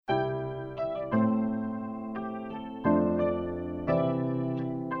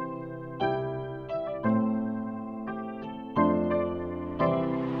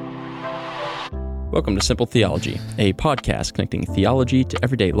Welcome to Simple Theology, a podcast connecting theology to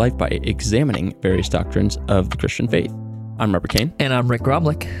everyday life by examining various doctrines of the Christian faith. I'm Robert Kane. And I'm Rick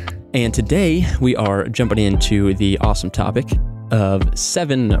Gromlich. And today we are jumping into the awesome topic of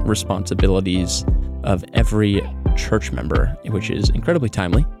 7 responsibilities of every church member, which is incredibly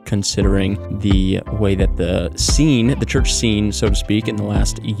timely considering the way that the church scene, so to speak, in the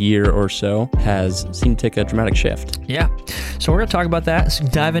last year or so has seemed to take a dramatic shift. Yeah. So we're going to talk about that,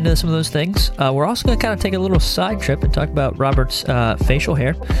 dive into some of those things. We're also going to kind of take a little side trip and talk about Robert's facial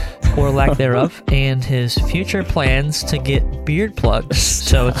hair, or lack thereof, and his future plans to get beard plugs.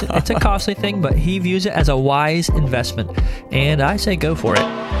 So it's a costly thing, but he views it as a wise investment. And I say go for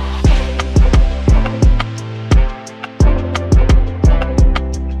it.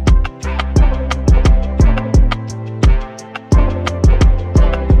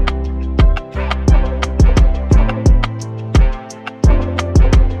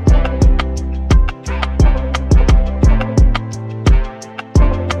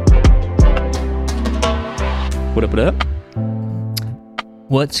 What up?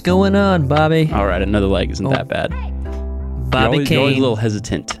 What's going on, Bobby? All right, another leg isn't that bad. Bobby Kane. You're always a little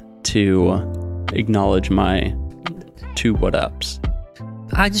hesitant to acknowledge my 2 what-ups.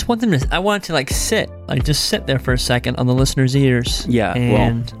 I just want them to, I want it to just sit there for a second on the listener's ears. Yeah,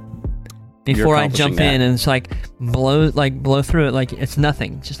 and before I jump that. in and it's blow through it like it's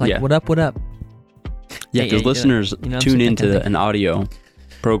nothing. Just what up? Yeah, because listeners tune into an audio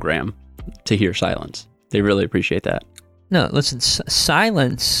program to hear silence. They really appreciate that. No, listen,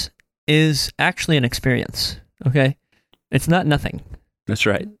 silence is actually an experience, okay? It's not nothing. That's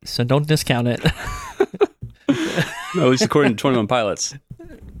right. So don't discount it. At least according to 21 Pilots.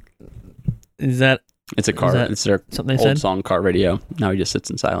 Is that... It's a car. It's their old song, Car Radio. Now he just sits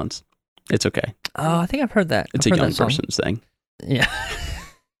in silence. It's okay. Oh, I think I've heard that. It's a young person's thing. Yeah.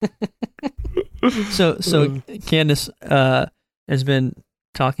 So Candace has been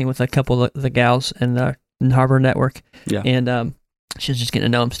talking with a couple of the gals in Harbor Network, and she's just getting to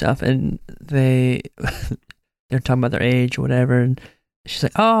know them stuff, and they're talking about their age or whatever, and she's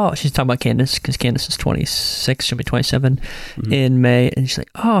like, oh, she's talking about Candace because Candace is 26, she'll be 27 in May, and she's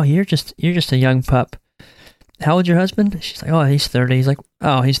like, oh, you're just a young pup. How old's your husband? She's like, oh, he's 30. He's like,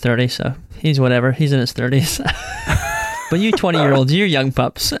 oh, he's 30, so he's whatever. He's in his 30s. But you 20-year-olds, you're young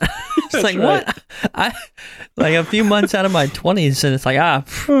pups. It's like, right. What? I a few months out of my 20s, and it's like,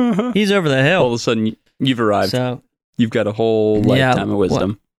 he's over the hill. All of a sudden, you've arrived. So, you've got a whole lifetime of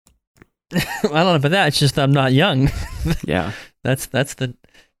wisdom. I don't know about that. It's just that I'm not young. Yeah. That's the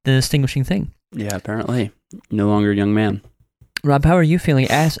distinguishing thing. Yeah, apparently. No longer a young man. Rob, how are you feeling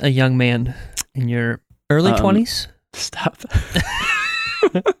as a young man in your early 20s? Stop.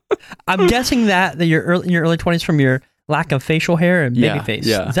 I'm guessing that you're in your early 20s from your lack of facial hair and baby face.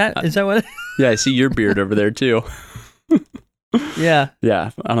 Yeah. Is that what? Yeah, I see your beard over there too. Yeah.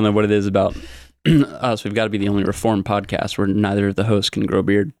 Yeah. I don't know what it is about us. We've got to be the only Reformed podcast where neither of the hosts can grow a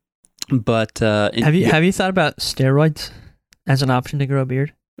beard. But have you thought about steroids as an option to grow a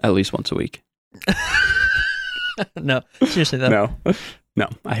beard? At least once a week. No, seriously though. No,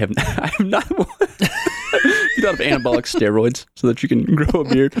 I have not. You thought of anabolic steroids so that you can grow a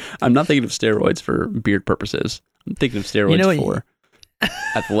beard? I'm not thinking of steroids for beard purposes. I'm thinking of steroids for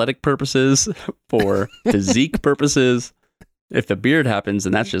athletic purposes, for physique purposes. If the beard happens,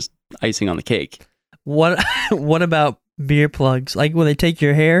 then that's just icing on the cake. What about beard plugs? Like when they take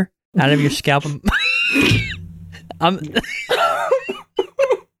your hair out of your scalp?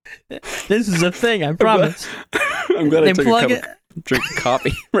 This is a thing, I promise. I'm glad I took a drink of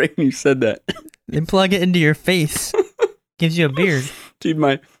coffee right when you said that. They plug it into your face. Gives you a beard. Dude,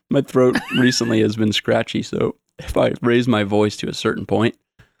 my throat recently has been scratchy, so if I raise my voice to a certain point,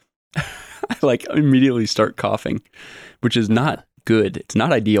 I immediately start coughing, which is not good. It's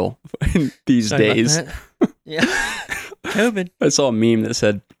not ideal these days. Yeah. COVID. I saw a meme that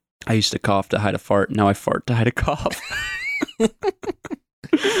said, I used to cough to hide a fart, now I fart to hide a cough.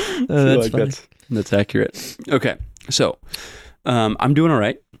 That's accurate. Okay, so I'm doing all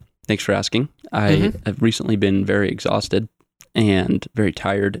right. Thanks for asking. I have recently been very exhausted and very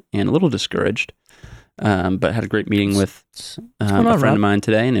tired and a little discouraged, but had a great meeting with a friend of mine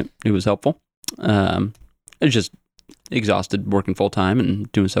today, and it was helpful. I was just exhausted working full-time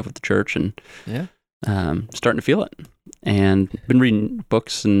and doing stuff with the church, and starting to feel it. And been reading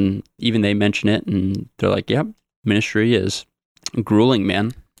books, and even they mention it, and they're like, yep, ministry is grueling,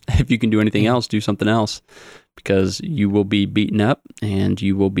 man. If you can do anything else, do something else, because you will be beaten up and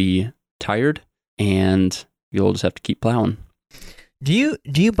you will be tired and you'll just have to keep plowing. Do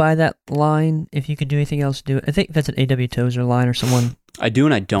you buy that line? If you could do anything else, do it. I think that's an A.W. Tozer line or someone I do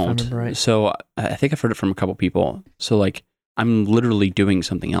and I don't. If I remember right. So I think I've heard it from a couple people. So like I'm literally doing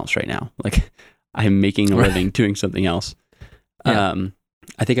something else right now. Like I'm making a living doing something else. Yeah.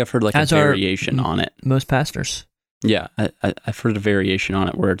 I think I've heard like As a variation are on it. Most pastors. Yeah, I've heard a variation on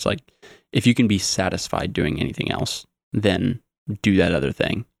it where it's like, if you can be satisfied doing anything else, then do that other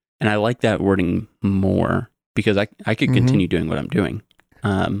thing. And I like that wording more because I could continue doing what I'm doing.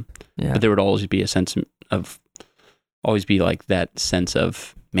 But there would always be like that sense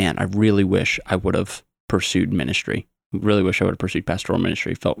of, man, I really wish I would have pursued ministry. Really wish I would have pursued pastoral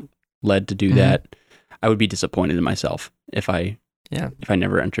ministry. Felt led to do that. I would be disappointed in myself if I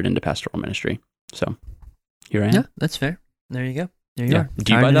never entered into pastoral ministry. So here I am. Yeah, that's fair. There you go. There you are.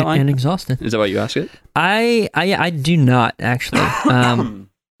 Do you buy that line? And exhausted. Is that why you ask it? I do not actually.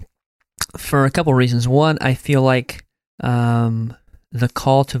 For a couple of reasons. One, I feel like the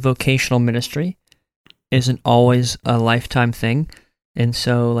call to vocational ministry isn't always a lifetime thing, and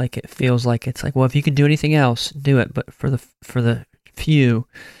so like it feels like it's like, well, if you can do anything else, do it. But for the few,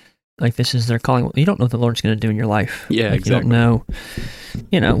 like this is their calling. You don't know what the Lord's going to do in your life. Yeah, like, exactly. You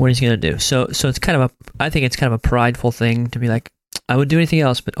don't know, what He's going to do. So it's kind of I think it's kind of a prideful thing to be like, I would do anything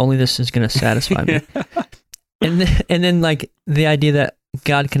else, but only this is going to satisfy me. And then like the idea that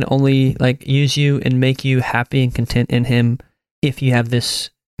God can only like use you and make you happy and content in Him if you have this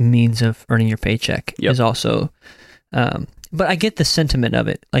means of earning your paycheck is also. But I get the sentiment of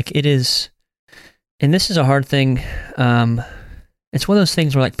it. Like it is, and this is a hard thing. It's one of those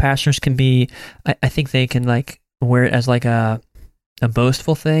things where like pastors can be. I think they can like wear it as like a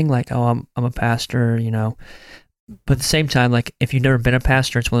boastful thing. Like, oh, I'm a pastor, you know. But at the same time, like if you've never been a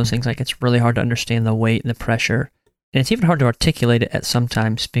pastor, it's one of those things like it's really hard to understand the weight and the pressure. And it's even hard to articulate it at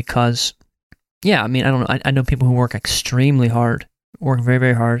sometimes because, I mean, I don't know. I know people who work extremely hard, work very,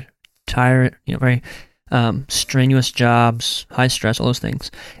 very hard, tired, very strenuous jobs, high stress, all those things.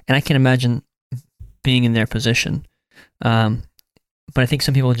 And I can't imagine being in their position. But I think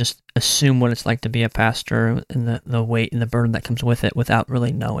some people just assume what it's like to be a pastor and the weight and the burden that comes with it without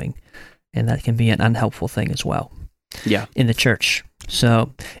really knowing. And that can be an unhelpful thing as well. Yeah. In the church.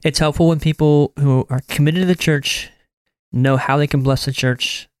 So it's helpful when people who are committed to the church know how they can bless the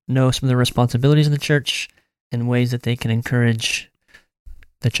church, know some of the responsibilities of the church, and ways that they can encourage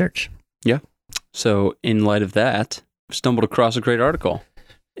the church. Yeah. So in light of that, I've stumbled across a great article.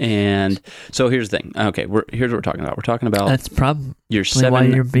 And so here's the thing. Okay, here's what we're talking about. We're talking about that's your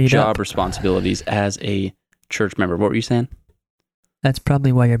 7 job responsibilities as a church member. What were you saying? That's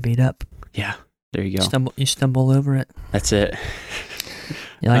probably why you're beat up. Yeah, there you go. You stumble over it. That's it.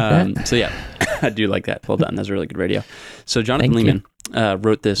 You like that? So yeah, I do like that. Well done. That's really good radio. So Jonathan Leeman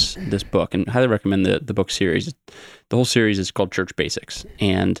wrote this book, and highly recommend the book series. The whole series is called Church Basics,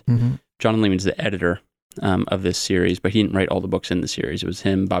 and Jonathan Leeman is the editor of this series, but he didn't write all the books in the series. It was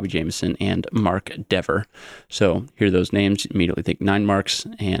him, Bobby Jameson, and Mark Dever. So hear those names, immediately think 9 Marks,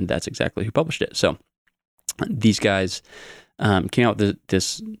 and that's exactly who published it. So these guys came out with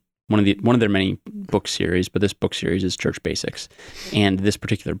this one of their many book series, but this book series is Church Basics. And this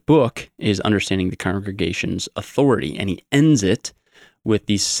particular book is Understanding the Congregation's Authority, and he ends it with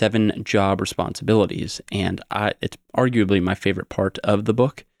these 7 job responsibilities. And it's arguably my favorite part of the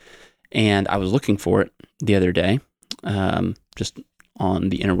book. And I was looking for it the other day, just on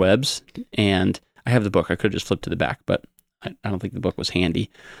the interwebs, and I have the book. I could have just flipped to the back, but I don't think the book was handy.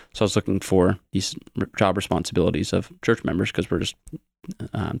 So I was looking for these job responsibilities of church members because we're just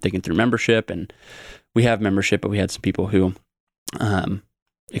thinking through membership, and we have membership, but we had some people who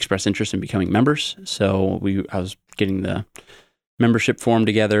expressed interest in becoming members. So I was getting the membership form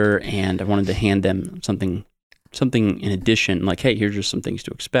together, and I wanted to hand them something in addition, like, hey, here's just some things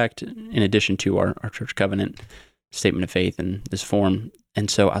to expect in addition to our church covenant, statement of faith, and this form.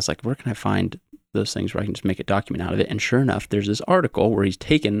 And so I was like, where can I find those things where I can just make a document out of it? And sure enough, there's this article where he's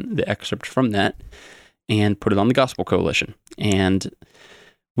taken the excerpt from that and put it on the Gospel Coalition. And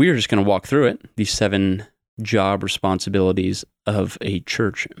we are just going to walk through it, these 7 job responsibilities of a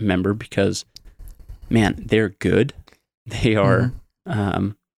church member, because, man, they're good. They are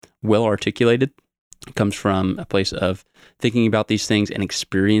well articulated. It comes from a place of thinking about these things and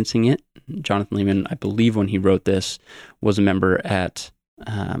experiencing it. Jonathan Leeman, I believe when he wrote this, was a member at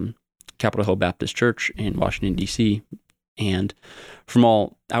Capitol Hill Baptist Church in Washington, D.C., and from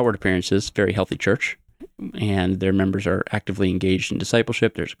all outward appearances, very healthy church, and their members are actively engaged in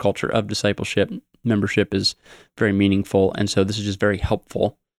discipleship. There's a culture of discipleship. Membership is very meaningful, and so this is just very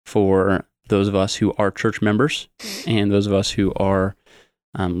helpful for those of us who are church members and those of us who are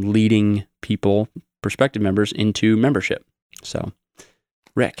leading people, prospective members, into membership. So,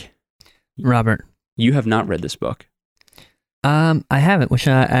 Rick. Robert. You have not read this book. I haven't, which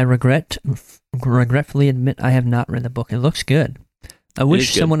I regretfully admit I have not read the book. It looks good. I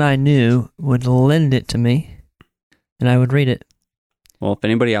wish someone I knew would lend it to me, and I would read it. Well, if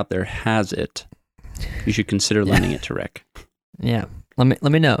anybody out there has it, you should consider lending it to Rick. Yeah, let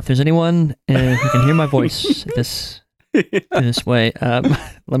me know if there's anyone who can hear my voice this way.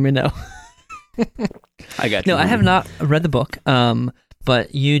 Let me know. I got you. No, I have not read the book.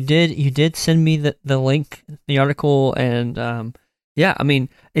 But you did send me the link, the article, and yeah, I mean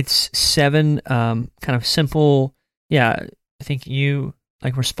it's 7 kind of simple. Yeah, I think you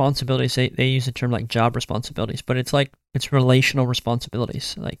like responsibilities. They use the term like job responsibilities, but it's relational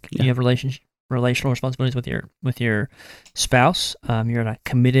responsibilities. Like you have relational responsibilities with your spouse. You're in a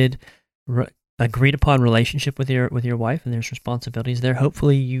committed, agreed upon relationship with your wife, and there's responsibilities there.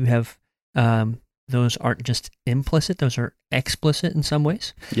 Hopefully, you have. Those aren't just implicit; those are explicit in some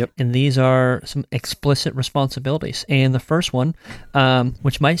ways. Yep. And these are some explicit responsibilities. And the first one,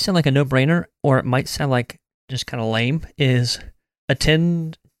 which might sound like a no-brainer, or it might sound like just kind of lame, is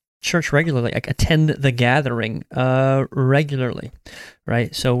attend church regularly. Like attend the gathering regularly,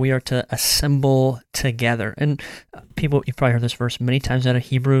 right? So we are to assemble together. And people, you've probably heard this verse many times out of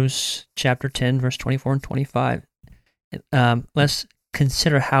Hebrews chapter 10, verse 24 and 25. Let's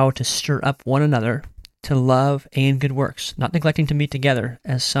consider how to stir up one another to love and good works, not neglecting to meet together,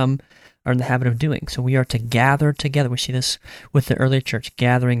 as some are in the habit of doing. So we are to gather together. We see this with the early church,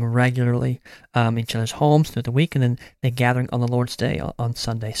 gathering regularly in each other's homes through the week, and then they gathering on the Lord's Day on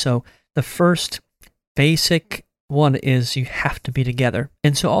Sunday. So the first basic one is you have to be together.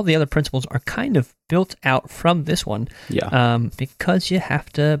 And so all the other principles are kind of built out from this one, because you have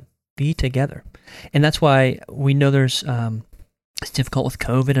to be together. And that's why we know there's... it's difficult with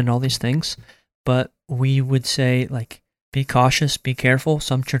COVID and all these things, but we would say, like, be cautious, be careful.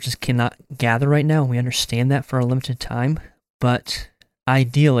 Some churches cannot gather right now, and we understand that for a limited time, but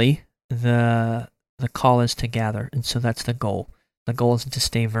ideally, the call is to gather, and so that's the goal. The goal isn't to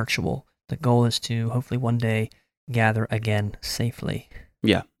stay virtual. The goal is to hopefully one day gather again safely.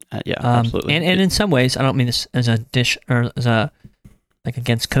 Yeah, absolutely. And in some ways, I don't mean this as a dish or as a, like,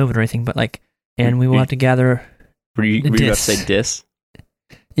 against COVID or anything, but like, and we will have to gather... Were you about to say diss?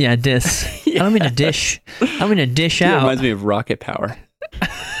 Yeah, diss. Yeah. I don't mean to dish. I mean to dish out. It reminds me of Rocket Power.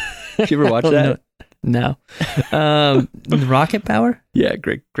 Did you ever watch that? No. Rocket Power? Yeah,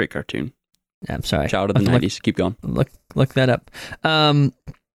 great cartoon. I'm sorry. Child of the 90s. Keep going. Look that up. I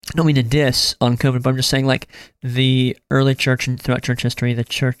don't mean to diss on COVID, but I'm just saying, like, the early church and throughout church history, the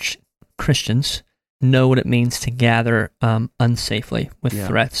church Christians know what it means to gather unsafely with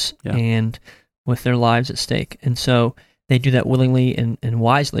threats and with their lives at stake. And so they do that willingly and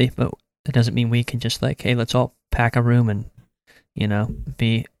wisely, but it doesn't mean we can just like, hey, let's all pack a room and,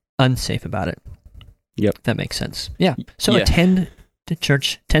 be unsafe about it. Yep. That makes sense. Yeah. So attend to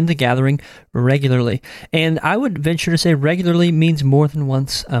church, attend the gathering regularly. And I would venture to say regularly means more than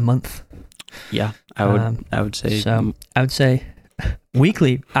once a month. Yeah, I would say. So I would say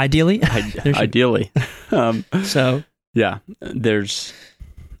weekly, ideally. Ideally. So. Yeah, there's...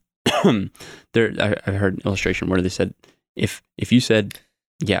 I heard an illustration where they said, if you said,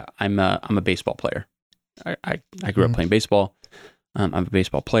 yeah, I'm a baseball player. I grew up playing baseball. I'm a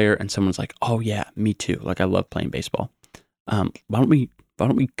baseball player, and someone's like, oh yeah, me too. Like, I love playing baseball. Why don't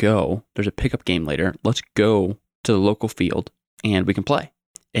we go? There's a pickup game later. Let's go to the local field and we can play.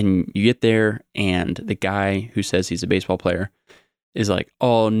 And you get there, and the guy who says he's a baseball player is like,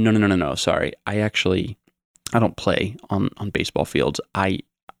 oh no, sorry, I don't play on baseball fields. I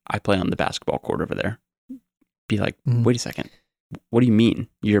play on the basketball court over there. Be like, wait a second. What do you mean?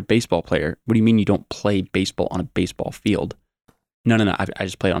 You're a baseball player. What do you mean you don't play baseball on a baseball field? No. I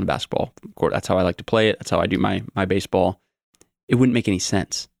just play it on the basketball court. That's how I like to play it. That's how I do my baseball. It wouldn't make any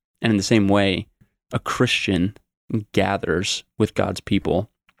sense. And in the same way, a Christian gathers with God's people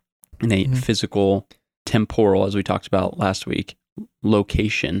in a physical, temporal, as we talked about last week,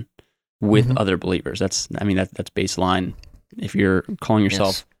 location with other believers. That's baseline. If you're calling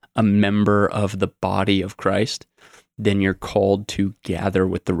yourself a member of the body of Christ, then you're called to gather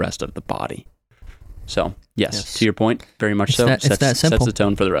with the rest of the body. So, yes. To your point, very much so. It's that simple. Sets the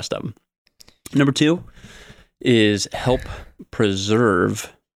tone for the rest of them. Number 2 is help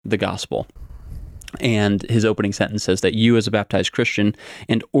preserve the gospel. And his opening sentence says that you, as a baptized Christian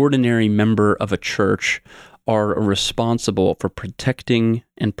and ordinary member of a church, are responsible for protecting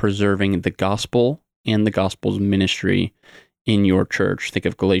and preserving the gospel and the gospel's ministry in your church. Think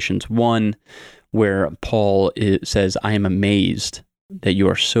of Galatians 1, where Paul says, I am amazed that you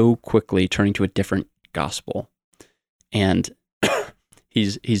are so quickly turning to a different gospel. And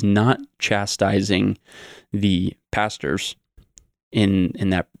he's not chastising the pastors in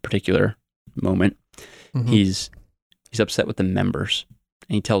that particular moment. Mm-hmm. He's upset with the members,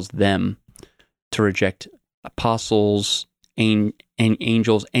 and he tells them to reject apostles,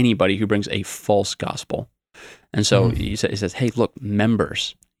 angels, anybody who brings a false gospel. And so he says, hey, look,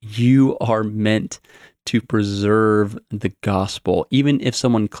 members, you are meant to preserve the gospel. Even if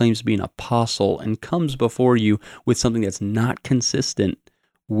someone claims to be an apostle and comes before you with something that's not consistent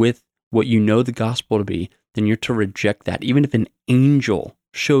with what you know the gospel to be, then you're to reject that. Even if an angel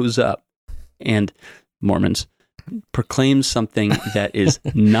shows up and Mormons proclaims something that is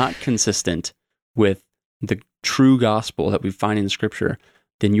not consistent with the true gospel that we find in Scripture,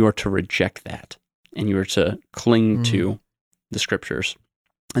 then you are to reject that, and you are to cling to the Scriptures.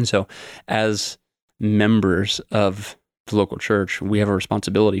 And so, as members of the local church, we have a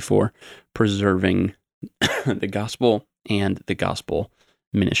responsibility for preserving the gospel and the gospel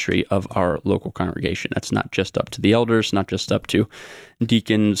ministry of our local congregation. That's not just up to the elders, not just up to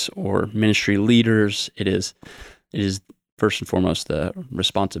deacons or ministry leaders. It is first and foremost the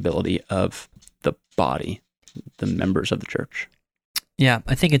responsibility of the body, the members of the church. Yeah,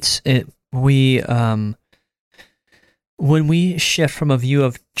 I think when we shift from a view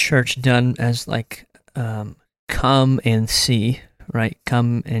of church done as like come and see, right?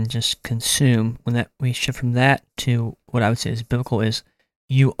 Come and just consume. When we shift from that to what I would say is biblical, is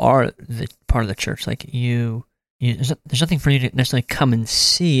you are the part of the church. Like there's nothing for you to necessarily come and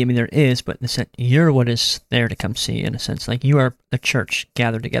see. I mean, there is, but in the sense, you're what is there to come see, in a sense. Like you are the church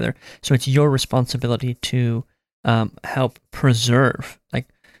gathered together. So it's your responsibility to help preserve, like,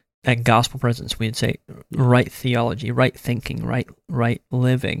 that gospel presence. We'd say right theology, right thinking, right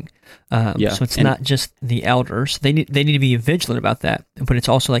living. So it's not just the elders. They need to be vigilant about that. But it's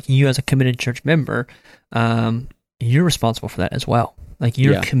also like you as a committed church member, you're responsible for that as well. Like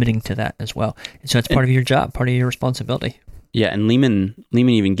you're committing to that as well. And so it's part of your job, part of your responsibility. Yeah, and Lehman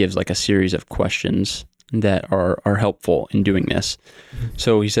even gives like a series of questions that are helpful in doing this. Mm-hmm.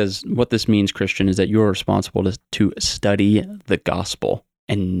 So he says, what this means, Christian, is that you're responsible to study the gospel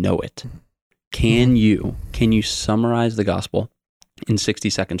and know it. Can you summarize the gospel in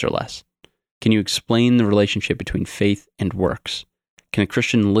 60 seconds or less? Can you explain the relationship between faith and works? Can a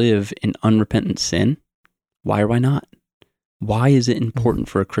Christian live in unrepentant sin? Why or why not? Why is it important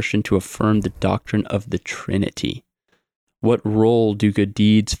for a Christian to affirm the doctrine of the Trinity? What role do good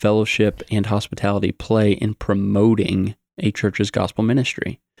deeds, fellowship, and hospitality play in promoting a church's gospel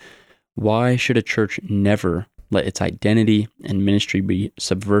ministry? Why should a church never let its identity and ministry be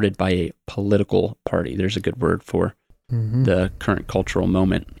subverted by a political party? There's a good word for the current cultural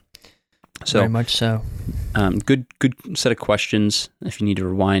moment. So, very much so. Good set of questions. If you need to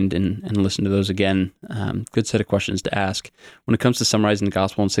rewind and listen to those again, good set of questions to ask. When it comes to summarizing the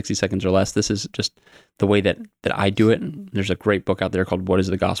gospel in 60 seconds or less, this is just the way that I do it. There's a great book out there called What is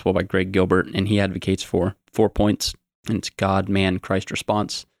the Gospel by Greg Gilbert, and he advocates for 4 points. And it's God, man, Christ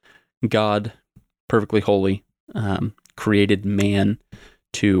response. God, perfectly holy, created man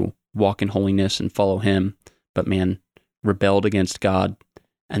to walk in holiness and follow him, but man rebelled against God,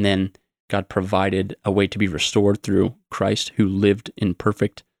 and then God provided a way to be restored through Christ, who lived in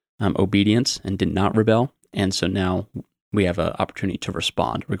perfect obedience and did not rebel. And so now we have an opportunity to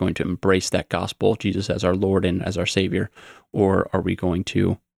respond. We're going to embrace that gospel, Jesus as our Lord and as our Savior, or are we going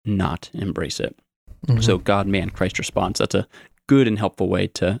to not embrace it? Mm-hmm. So God, man, Christ response. That's a good and helpful way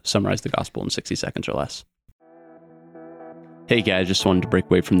to summarize the gospel in 60 seconds or less. Hey guys, just wanted to break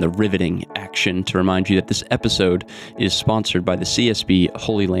away from the riveting action to remind you that this episode is sponsored by the CSB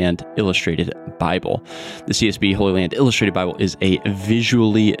Holy Land Illustrated Bible. The CSB Holy Land Illustrated Bible is a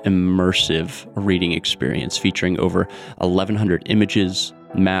visually immersive reading experience featuring over 1,100 images,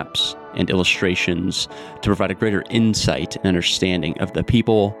 maps, and illustrations to provide a greater insight and understanding of the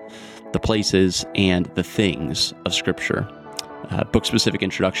people, the places, and the things of Scripture. Book-specific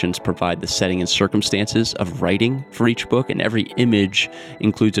introductions provide the setting and circumstances of writing for each book, and every image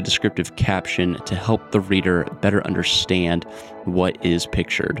includes a descriptive caption to help the reader better understand what is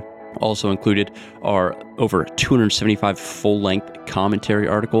pictured. Also included are over 275 full-length commentary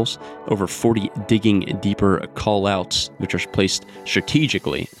articles, over 40 digging deeper call-outs, which are placed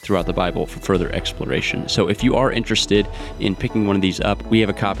strategically throughout the Bible for further exploration. So if you are interested in picking one of these up, we have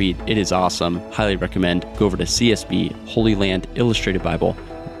a copy. It is awesome. Highly recommend. Go over to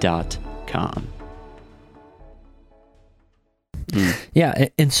csbholylandillustratedbible.com. Yeah,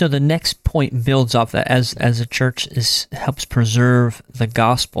 and so the next point builds off that. As a church helps preserve the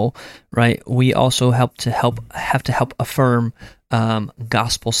gospel, right? We also have to help affirm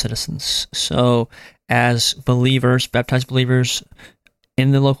gospel citizens. So as believers, baptized believers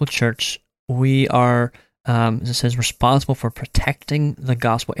in the local church, we are it says, responsible for protecting the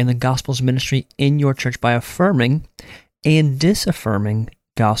gospel and the gospel's ministry in your church by affirming and disaffirming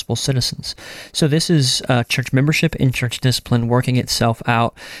gospel citizens. So this is church membership and church discipline working itself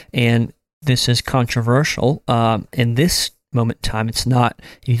out, and this is controversial in this moment in time. It's not,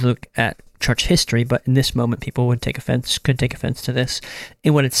 if you look at church history, but in this moment, people could take offense to this.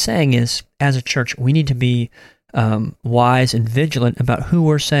 And what it's saying is, as a church, we need to be wise and vigilant about who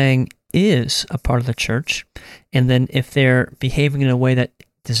we're saying is a part of the church. And then if they're behaving in a way that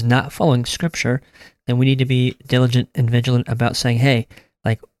is not following Scripture, then we need to be diligent and vigilant about saying, hey,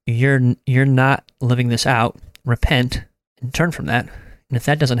 like, you're not living this out, repent and turn from that. And if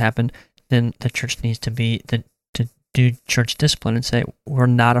that doesn't happen, then the church needs to do church discipline and say, we're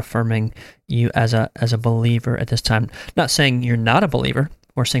not affirming you as a believer at this time. Not saying you're not a believer.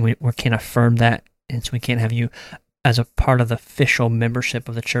 We're saying we can't affirm that, and so we can't have you as a part of the official membership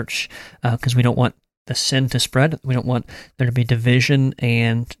of the church, because we don't want the sin to spread. We don't want there to be division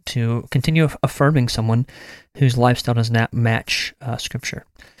and to continue affirming someone whose lifestyle does not match Scripture.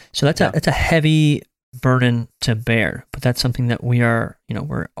 So that's a heavy burden to bear, but that's something that we're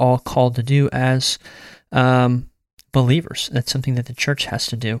all called to do as believers. That's something that the church has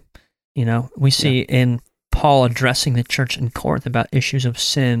to do. We see in Paul addressing the church in Corinth about issues of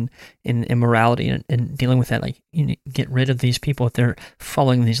sin and immorality and dealing with that. Like, you get rid of these people if they're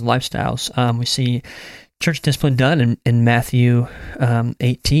following these lifestyles. We see church discipline done in Matthew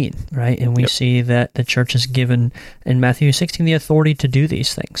 18, right? And we see that the church is given in Matthew 16 the authority to do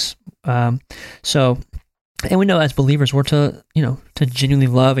these things. And we know as believers we're to genuinely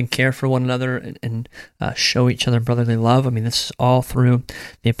love and care for one another and show each other brotherly love. I mean, this is all through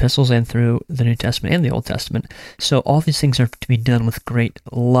the epistles and through the New Testament and the Old Testament. So all these things are to be done with great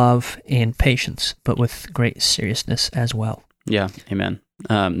love and patience, but with great seriousness as well. Yeah, amen.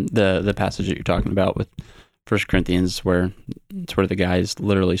 The passage that you're talking about with 1 Corinthians, where it's where the guy is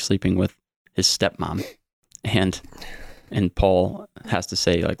literally sleeping with his stepmom, and Paul has to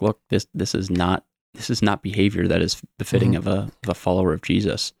say, like, look, this is not behavior that is befitting of a follower of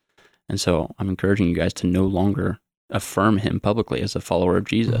Jesus. And so I'm encouraging you guys to no longer affirm him publicly as a follower of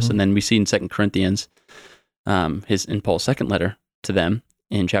Jesus. And then we see in 2 Corinthians, in Paul's second letter to them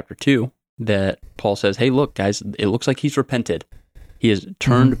in chapter 2, that Paul says, hey, look, guys, it looks like he's repented. He has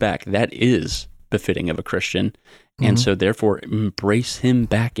turned back. That is befitting of a Christian. And so therefore embrace him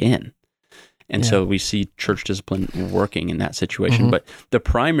back in. And so we see church discipline working in that situation. But the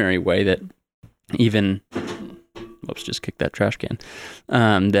primary way that just kick that trash can,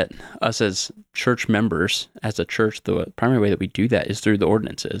 that us as church members, as a church, the primary way that we do that is through the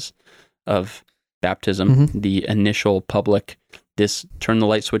ordinances of baptism, the initial public, turn the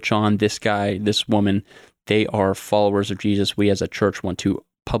light switch on, this guy, this woman, they are followers of Jesus. We as a church want to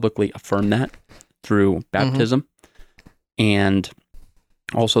publicly affirm that through baptism and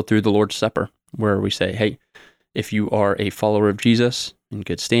also through the Lord's Supper, where we say, hey, if you are a follower of Jesus in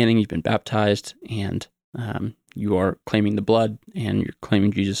good standing, you've been baptized, and you are claiming the blood, and you're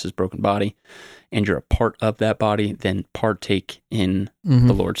claiming Jesus' broken body, and you're a part of that body, then partake in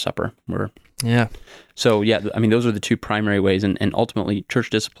the Lord's Supper. So, I mean, those are the two primary ways, and ultimately, church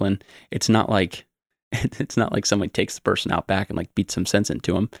discipline, it's not like somebody takes the person out back and like beats some sense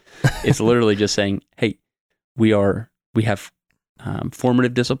into them. It's literally just saying, hey, we have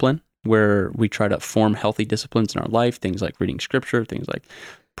formative discipline, where we try to form healthy disciplines in our life, things like reading Scripture, things like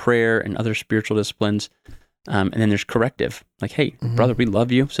prayer and other spiritual disciplines. And then there's corrective, like, hey, brother, we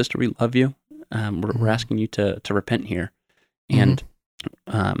love you. Sister, we love you. We're asking you to repent here. And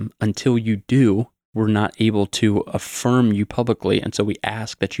until you do, we're not able to affirm you publicly. And so we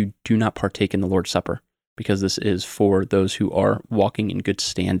ask that you do not partake in the Lord's Supper, because this is for those who are walking in good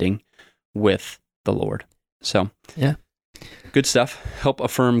standing with the Lord. So, good stuff. Help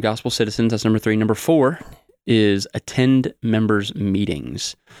affirm gospel citizens. That's number 3. Number 4 is attend members'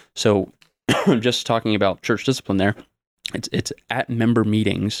 meetings. So just talking about church discipline there, it's at member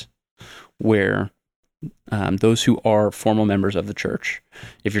meetings where those who are formal members of the church,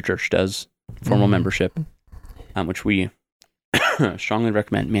 if your church does formal membership, which we strongly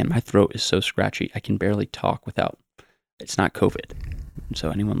recommend. Man, my throat is so scratchy. I can barely talk without, it's not COVID. So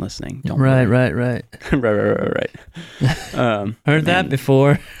anyone listening, don't worry. Right. right. Heard that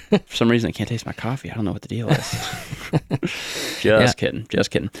before. For some reason, I can't taste my coffee. I don't know what the deal is. Just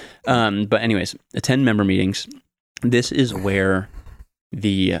kidding. But anyways, attend member meetings. This is where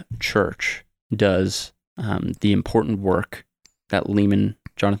the church does the important work that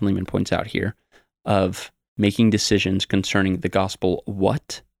Jonathan Leeman points out here, of making decisions concerning the gospel.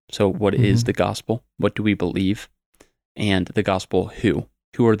 So what is the gospel? What do we believe? And the gospel, who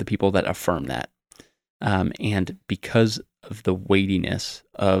are the people that affirm that? And because of the weightiness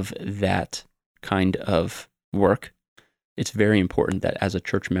of that kind of work, it's very important that as a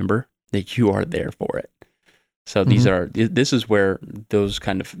church member, that you are there for it. So this is where those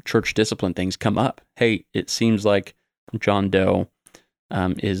kind of church discipline things come up. Hey, it seems like John Doe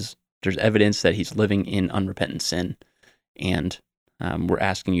there's evidence that he's living in unrepentant sin, and we're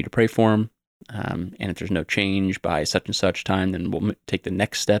asking you to pray for him. And if there's no change by such and such time, then we'll take the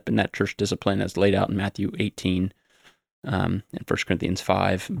next step in that church discipline as laid out in Matthew 18 and 1 Corinthians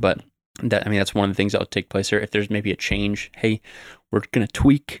 5. But that's one of the things that will take place here. If there's maybe a change, hey, we're going to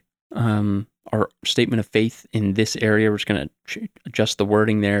tweak our statement of faith in this area. We're just going to adjust the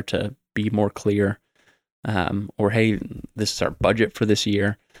wording there to be more clear. Or, hey, this is our budget for this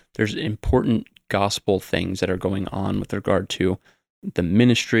year. There's important gospel things that are going on with regard to the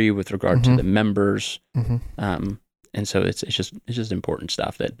ministry, with regard to the members. And so it's just important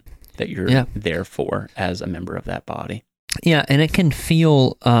stuff that you're there for as a member of that body. Yeah, and it can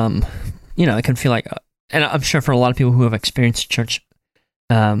feel, it can feel like, and I'm sure for a lot of people who have experienced church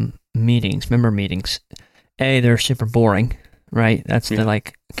meetings, member meetings, they're super boring, right? That's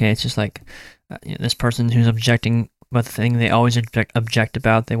it's just like this person who's objecting about the thing they always object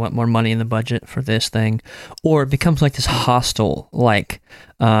about. They want more money in the budget for this thing, or it becomes like this hostile,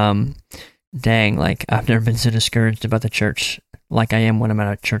 I've never been so discouraged about the church like I am when I'm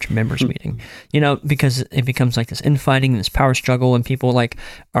at a church members meeting, because it becomes like this infighting, this power struggle, and people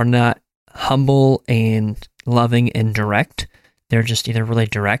are not humble and loving and direct. They're just either really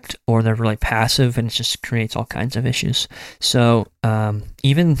direct or they're really passive, and it just creates all kinds of issues. So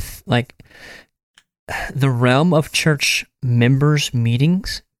even the realm of church members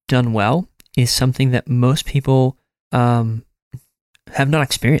meetings done well is something that most people have not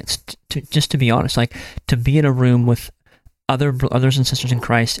experienced. Just to be honest, to be in a room with other brothers and sisters in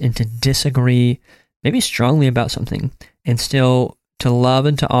Christ and to disagree, maybe strongly about something, and still to love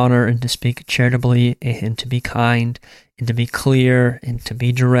and to honor and to speak charitably and to be kind and to be clear and to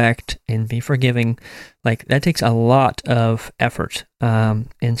be direct and be forgiving, that takes a lot of effort.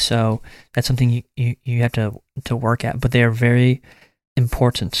 And so that's something you have to work at, but they are very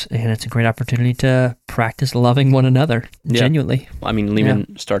important, and it's a great opportunity to practice loving one another genuinely.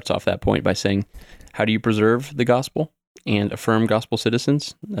 Lehman starts off that point by saying, how do you preserve the gospel and affirm gospel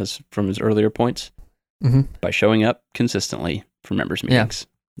citizens, as from his earlier points? By showing up consistently for members meetings.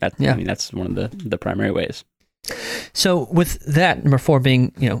 That's one of the primary ways. So with that, number 4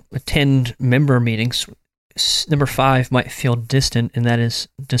 being, attend member meetings, number 5 might feel distant, and that is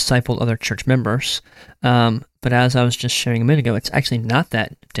disciple other church members. But as I was just sharing a minute ago, it's actually not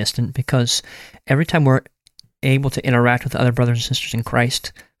that distant, because every time we're able to interact with other brothers and sisters in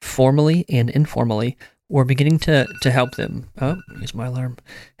Christ, formally and informally, we're beginning to help them. Oh, here's my alarm.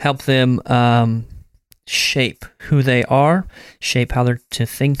 Help them shape who they are, shape how they're to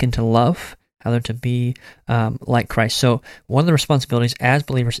think and to love, how they're to be like Christ. So one of the responsibilities as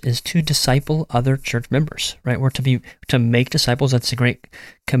believers is to disciple other church members, right? We're to make disciples. That's the Great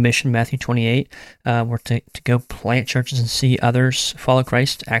Commission, Matthew 28. We're to go plant churches and see others follow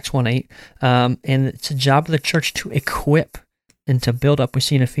Christ, Acts 1:8. And it's a job of the church to equip and to build up. We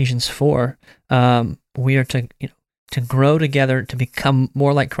see in Ephesians 4, we are to grow together, to become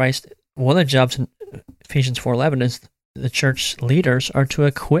more like Christ. One of the jobs in Ephesians 4:11 is the church leaders are to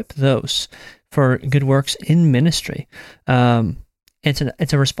equip those for good works in ministry.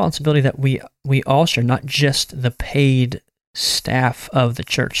 It's a responsibility that we all share, not just the paid staff of the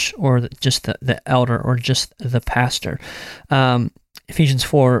church or just the elder or just the pastor. Ephesians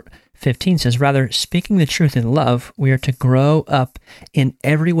 4:15 says, rather, speaking the truth in love, we are to grow up in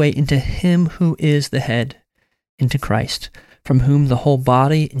every way into him who is the head, into Christ, from whom the whole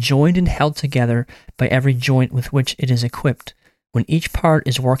body, joined and held together by every joint with which it is equipped, when each part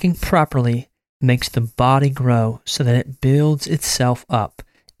is working properly, makes the body grow so that it builds itself up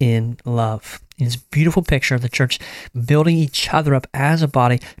in love. It's a beautiful picture of the church building each other up as a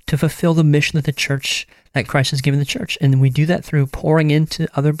body to fulfill the mission that Christ has given the church. And we do that through pouring into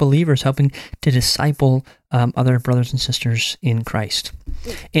other believers, helping to disciple other brothers and sisters in Christ.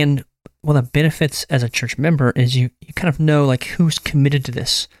 And one of the benefits as a church member is you kind of know who's committed to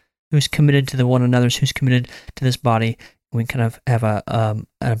this, who's committed to the one another's, who's committed to this body. We kind of have an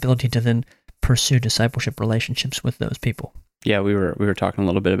ability to then pursue discipleship relationships with those people. Yeah, we were talking a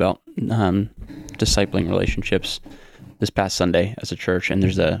little bit about discipling relationships this past Sunday as a church, and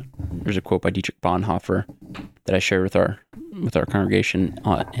there's a quote by Dietrich Bonhoeffer that I shared with our congregation,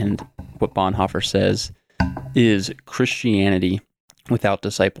 and what Bonhoeffer says is Christianity without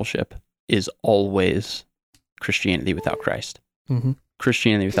discipleship is always Christianity without Christ.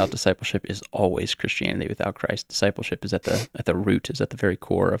 Christianity without discipleship is always Christianity without Christ. Discipleship is at the root, is at the very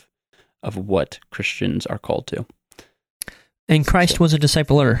core of what Christians are called to. And Christ was a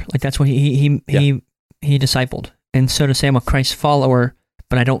discipler. Like that's what he discipled. And so to say I'm a Christ follower,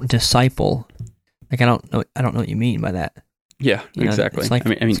 but I don't disciple, like I don't know what you mean by that. Yeah, exactly. It's like, I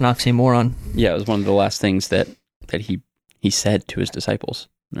mean, it's an oxymoron. Yeah, it was one of the last things that he said to his disciples.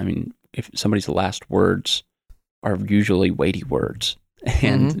 I mean, if somebody's last words are usually weighty words,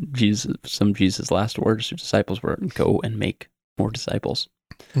 and Jesus' last words to disciples were, "Go and make more disciples."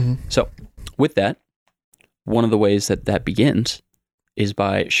 Mm-hmm. So, with that, one of the ways that begins is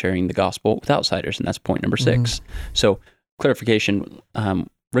by sharing the gospel with outsiders, and that's point number 6. Mm-hmm. So, clarification,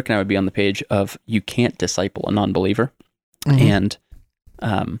 Rick and I would be on the page of you can't disciple a non-believer, and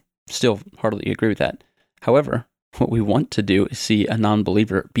still heartily agree with that. However, what we want to do is see a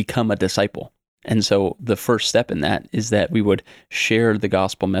non-believer become a disciple. And so the first step in that is that we would share the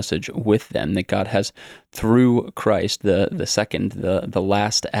gospel message with them, that God has, through Christ, the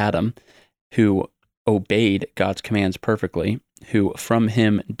last Adam, who obeyed God's commands perfectly, who from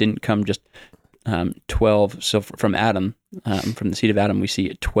him didn't come just 12. So from Adam, from the seed of Adam, we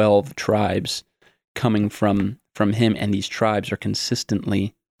see 12 tribes coming from him, and these tribes are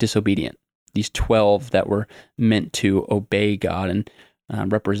consistently disobedient. These 12 that were meant to obey God and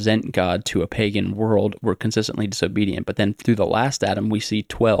represent God to a pagan world were consistently disobedient. But then through the last Adam, we see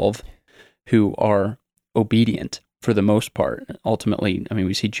 12 who are obedient for the most part. Ultimately, I mean,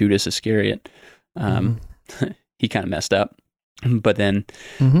 we see Judas Iscariot. He kind of messed up. But then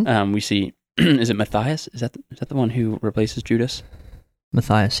we see, is it Matthias? Is that the one who replaces Judas?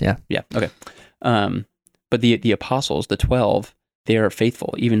 Matthias, yeah. Yeah, okay. But the apostles, the 12, they are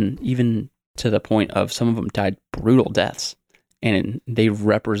faithful, even to the point of some of them died brutal deaths. And they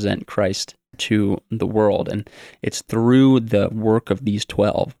represent Christ to the world. And it's through the work of these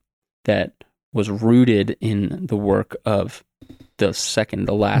 12 that was rooted in the work of the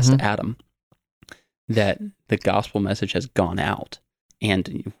last Adam, that the gospel message has gone out.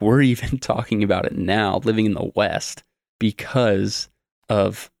 And we're even talking about it now, living in the West, because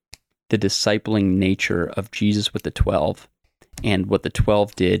of the discipling nature of Jesus with the 12 and what the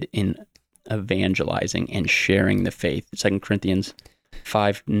 12 did in evangelizing and sharing the faith. 2 Corinthians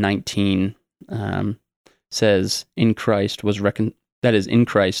 5:19 says, in Christ,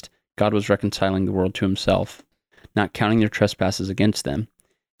 God was reconciling the world to himself, not counting their trespasses against them,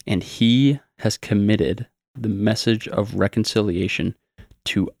 and he has committed the message of reconciliation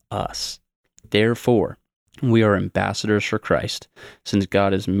to us. Therefore, we are ambassadors for Christ, since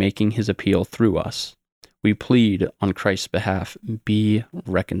God is making his appeal through us. We plead on Christ's behalf, be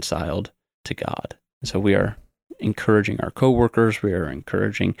reconciled to God. So we are encouraging our coworkers, we are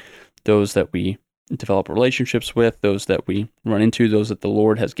encouraging those that we develop relationships with, those that we run into, those that the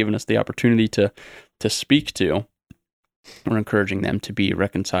Lord has given us the opportunity to speak to. We're encouraging them to be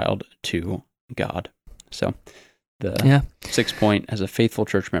reconciled to God. So the 6th point, as a faithful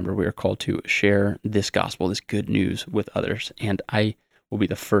church member, we are called to share this gospel, this good news with others. And I will be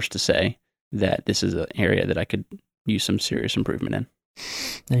the first to say that this is an area that I could use some serious improvement in.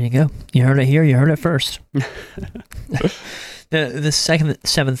 There you go. You heard it here. You heard it first. The second,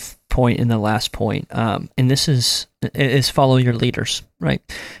 7th point and the last point, and this is follow your leaders, right?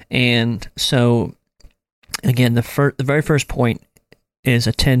 And so, again, the very first point is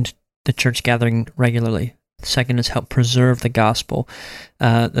attend the church gathering regularly. The second is help preserve the gospel.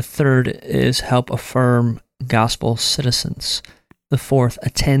 The third is help affirm gospel citizens. The fourth,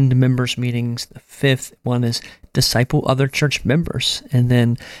 attend members' meetings. The fifth one is disciple other church members. And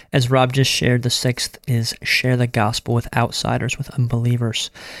then, as Rob just shared, the sixth is share the gospel with outsiders, with unbelievers.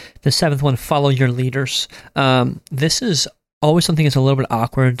 The 7th one, follow your leaders. This is always something that's a little bit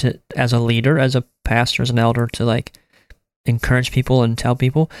awkward as a leader, as a pastor, as an elder, to encourage people and tell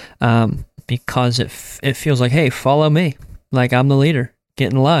people, because it feels like, hey, follow me. Like, I'm the leader.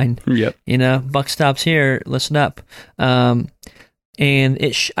 Get in line. Yep. Buck stops here. Listen up. And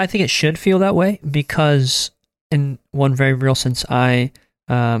I think it should feel that way, because in one very real sense, I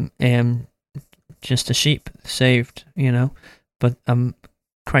am just a sheep, saved, but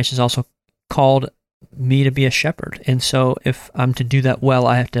Christ has also called me to be a shepherd. And so if I'm to do that well,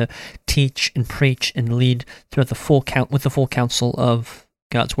 I have to teach and preach and lead throughout with the full counsel of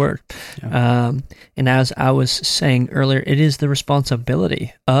God's word. Yeah. And as I was saying earlier, it is the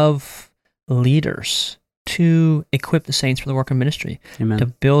responsibility of leaders to equip the saints for the work of ministry. Amen. To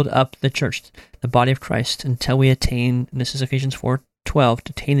build up the church, the body of Christ, until we attain, and this is Ephesians 4:12,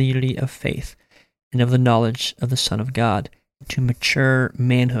 to attain the unity of faith and of the knowledge of the Son of God, to mature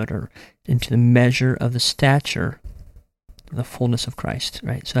manhood, or into the measure of the stature the fullness of Christ,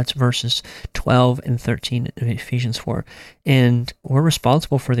 right? So that's verses 12 and 13 of Ephesians 4. And we're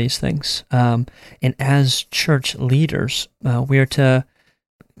responsible for these things. And as church leaders, we are to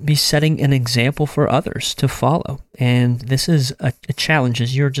be setting an example for others to follow. And this is a challenge,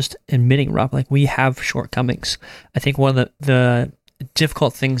 as you're just admitting, Rob. Like, we have shortcomings. I think one of the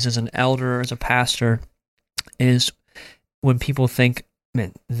difficult things as an elder, as a pastor, is when people think,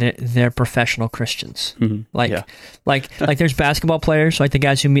 man, they're professional Christians. Mm-hmm. Like there's basketball players, like the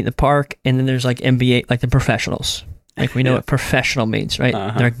guys who meet in the park, and then there's like NBA, like the professionals. Like, we know what professional means, right?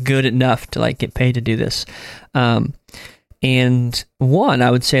 Uh-huh. They're good enough to like get paid to do this. And I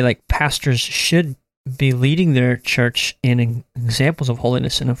would say, like, pastors should be leading their church in examples of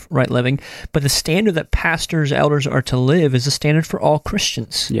holiness and of right living, but the standard that pastors, elders are to live is the standard for all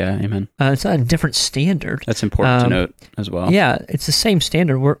Christians. Yeah, amen. It's not a different standard. That's important to note as well. Yeah, it's the same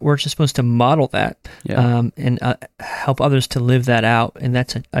standard. We're just supposed to model that and help others to live that out, and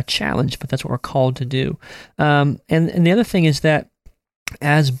that's a challenge, but that's what we're called to do. And the other thing is that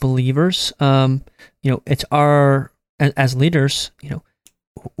as believers, it's as leaders,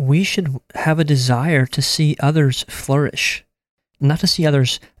 we should have a desire to see others flourish, not to see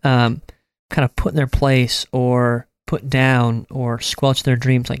others kind of put in their place or put down or squelch their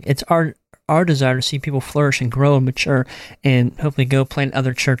dreams. Like, it's our desire to see people flourish and grow and mature, and hopefully go plant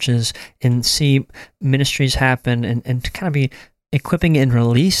other churches and see ministries happen, and to kind of be equipping and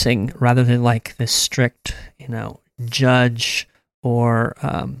releasing, rather than like this strict, judge or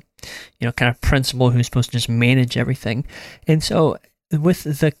kind of principal who's supposed to just manage everything. And so with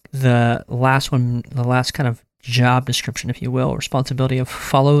the last one, the last kind of job description, if you will, responsibility of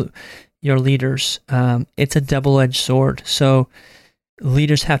follow your leaders, it's a double-edged sword. So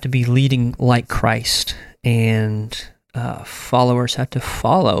leaders have to be leading like Christ, and followers have to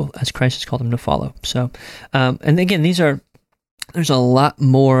follow as Christ has called them to follow. So, and again, there's a lot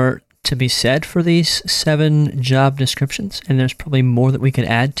more to be said for these 7 job descriptions, and there's probably more that we could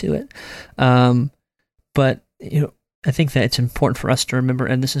add to it. But I think that it's important for us to remember,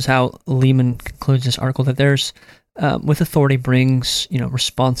 and this is how Lehman concludes this article, that there's with authority brings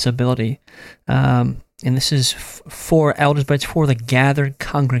responsibility, and this is for elders, but it's for the gathered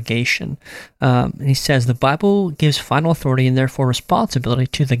congregation. And he says the Bible gives final authority and therefore responsibility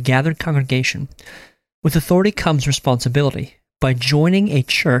to the gathered congregation. With authority comes responsibility. By joining a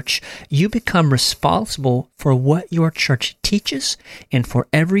church, you become responsible for what your church teaches and for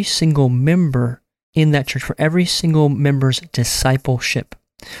every single member in that church, for every single member's discipleship.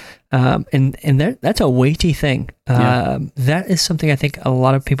 And that's a weighty thing. That is something I think a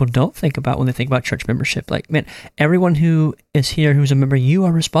lot of people don't think about when they think about church membership. Like, man, everyone who is here who's a member, you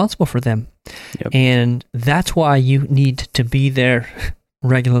are responsible for them. Yep. And that's why you need to be there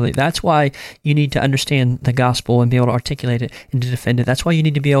regularly. That's why you need to understand the gospel and be able to articulate it and to defend it. That's why you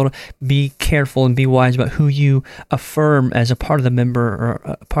need to be able to be careful and be wise about who you affirm as a part of the member or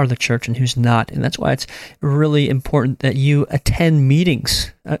a part of the church and who's not. And that's why it's really important that you attend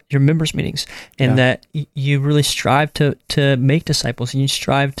meetings, your members' meetings, and that you really strive to make disciples, and you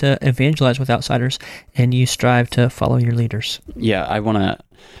strive to evangelize with outsiders, and you strive to follow your leaders. Yeah,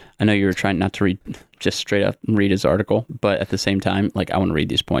 I know you were trying not to read just straight up and read his article, but at the same time, like, I want to read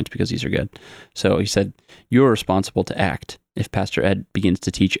these points because these are good. So he said, you are responsible to act. If Pastor Ed begins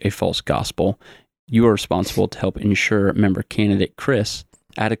to teach a false gospel, you are responsible to help ensure member candidate Chris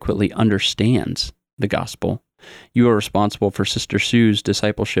adequately understands the gospel. You are responsible for Sister Sue's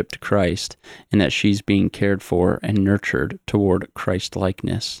discipleship to Christ and that she's being cared for and nurtured toward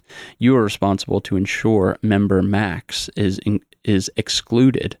Christ-likeness. You are responsible to ensure member Max is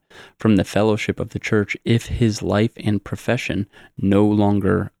excluded from the fellowship of the church if his life and profession no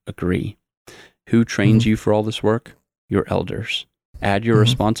longer agree. Who trains you for all this work? Your elders. Add your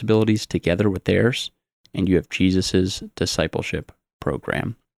responsibilities together with theirs, and you have Jesus's discipleship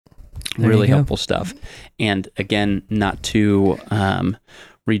program. Really helpful stuff. And again, not to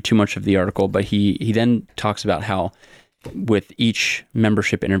read too much of the article, but he then talks about how with each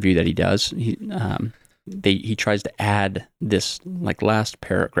membership interview that he does, he tries to add this like last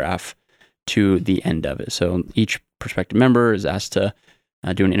paragraph to the end of it. So each prospective member is asked to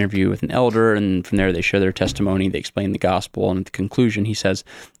do an interview with an elder, and from there they share their testimony, they explain the gospel, and at the conclusion he says,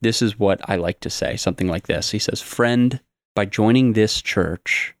 this is what I like to say, something like this. He says, friend, by joining this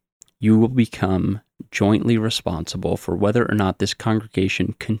church, you will become jointly responsible for whether or not this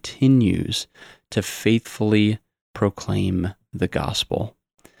congregation continues to faithfully proclaim the gospel.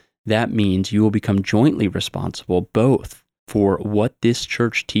 That means you will become jointly responsible both for what this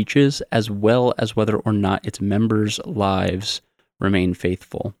church teaches as well as whether or not its members' lives remain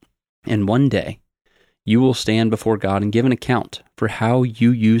faithful. And one day, You will stand before God and give an account for how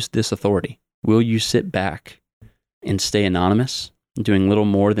you used this authority. Will you sit back and stay anonymous, doing little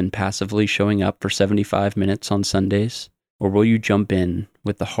more than passively showing up for 75 minutes on Sundays? Or will you jump in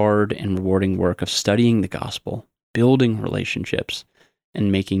with the hard and rewarding work of studying the gospel, building relationships,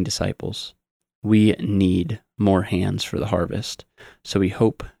 and making disciples? We need more hands for the harvest, so we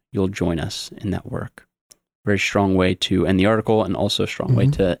hope you'll join us in that work. Very strong way to end the article, and also a strong way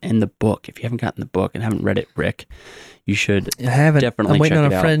to end the book. If you haven't gotten the book and haven't read it, Rick, you should definitely check it out. I'm waiting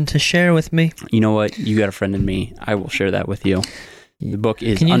on a friend to share with me. You know what? You got a friend in me. I will share that with you. The book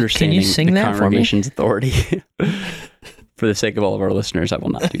is Understanding the Congregation's Authority. For the sake of all of our listeners, I will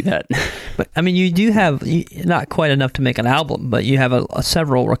not do that. But I mean, you do have not quite enough to make an album, but you have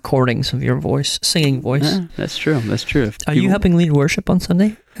several recordings of your voice, singing voice. Yeah, that's true. That's true. Are you helping lead worship on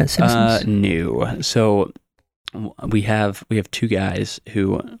Sunday at Citizens? No. So we have two guys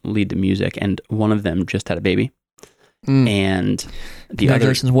who lead the music, and one of them just had a baby, and the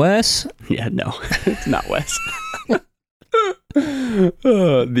Congratulations, Wes. Yeah, no, it's not Wes. The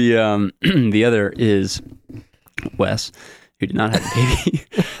other is Wes, who did not have a baby.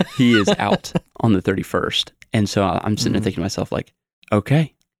 He is out on the 31st. And so I'm sitting there thinking to myself, like,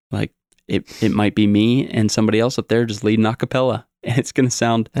 okay, like it might be me and somebody else up there just leading a cappella. And it's going to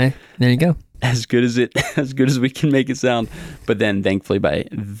sound, hey, there you go, as good as we can make it sound. But then thankfully, by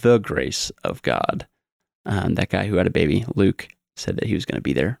the grace of God, that guy who had a baby, Luke, said that he was going to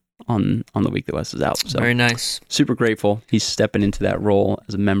be there on the week that Wes is out. So very nice. Super grateful. He's stepping into that role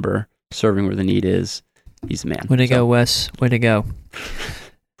as a member, serving where the need is. He's the man. Way to go, Wes. Way to go.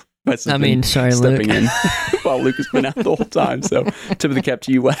 Sorry, stepping Luke. in while Luke has been out the whole time. So tip of the cap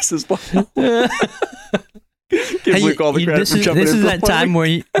to you, Wes, as well. Give Luke all the credit for jumping in. This is the time where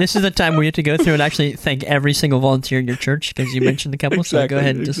you have to go through and actually thank every single volunteer in your church, because you mentioned a couple. Exactly, so go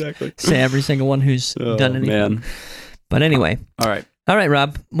ahead and just say every single one who's done anything. Man. But anyway. All right,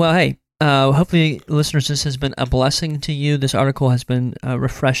 Rob. Well, hey. Hopefully, listeners, this has been a blessing to you. This article has been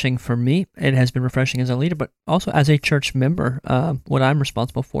refreshing for me. It has been refreshing as a leader, but also as a church member, what I'm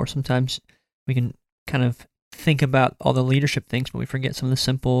responsible for. Sometimes we can kind of think about all the leadership things, but we forget some of the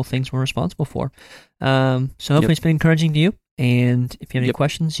simple things we're responsible for. So hopefully it's been encouraging to you. And if you have any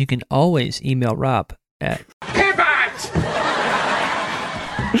questions, you can always email Rob at... Pivot!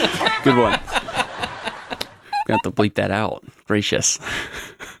 Good one. Gonna have to bleep that out. Gracious.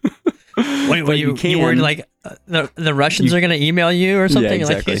 Wait, you were like the Russians are going to email you or something?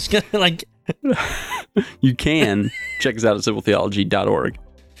 Yeah, exactly. Like, he's gonna, You can check us out at simpletheology.org.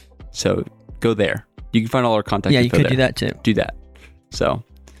 So go there. You can find all our contact info. Yeah, you could there. do that too. Do that. So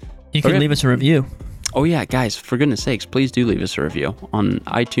you can leave us a review. Oh yeah, guys, for goodness sakes, please do leave us a review on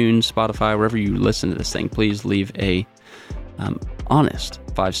iTunes, Spotify, wherever you listen to this thing. Please leave a honest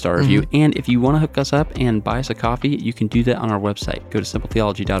 5-star review. And if you want to hook us up and buy us a coffee, you can do that on our website. Go to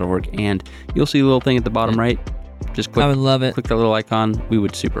simpletheology.org and you'll see a little thing at the bottom right. Just click. I would love it. Click that little icon. We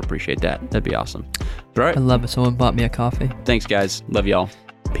would super appreciate that. That'd be awesome. All right. I love it. Someone bought me a coffee. Thanks, guys. Love y'all.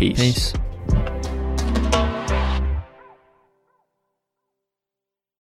 Peace. Peace.